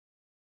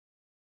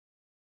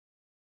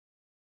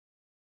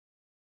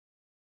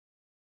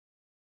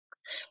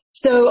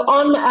So,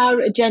 on our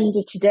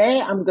agenda today,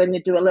 I'm going to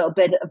do a little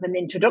bit of an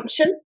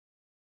introduction.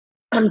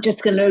 I'm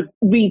just going to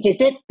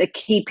revisit the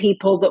key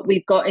people that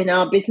we've got in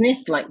our business,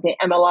 like the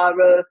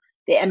MLRO,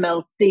 the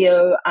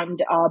MLCO,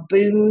 and our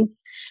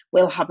booms.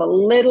 We'll have a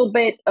little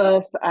bit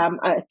of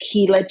a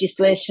key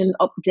legislation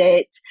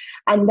update,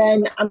 and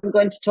then I'm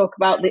going to talk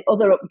about the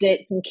other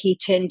updates and key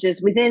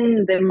changes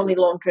within the money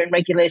laundering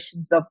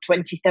regulations of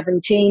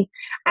 2017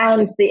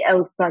 and the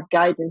LSAG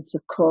guidance,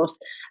 of course,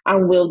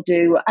 and we'll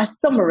do a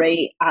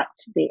summary at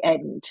the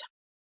end.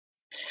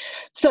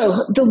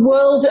 So the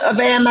world of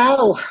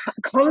AML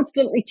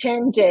constantly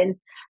changing.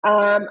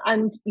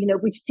 And,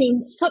 we've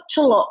seen such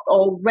a lot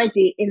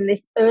already in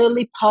this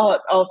early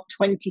part of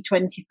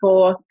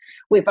 2024.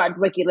 We've had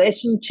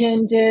regulation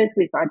changes,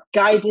 we've had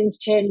guidance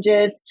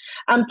changes,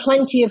 and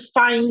plenty of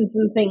fines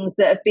and things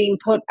that have been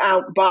put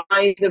out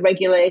by the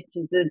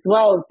regulators as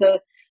well. So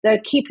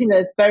they're keeping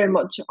us very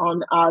much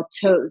on our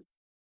toes.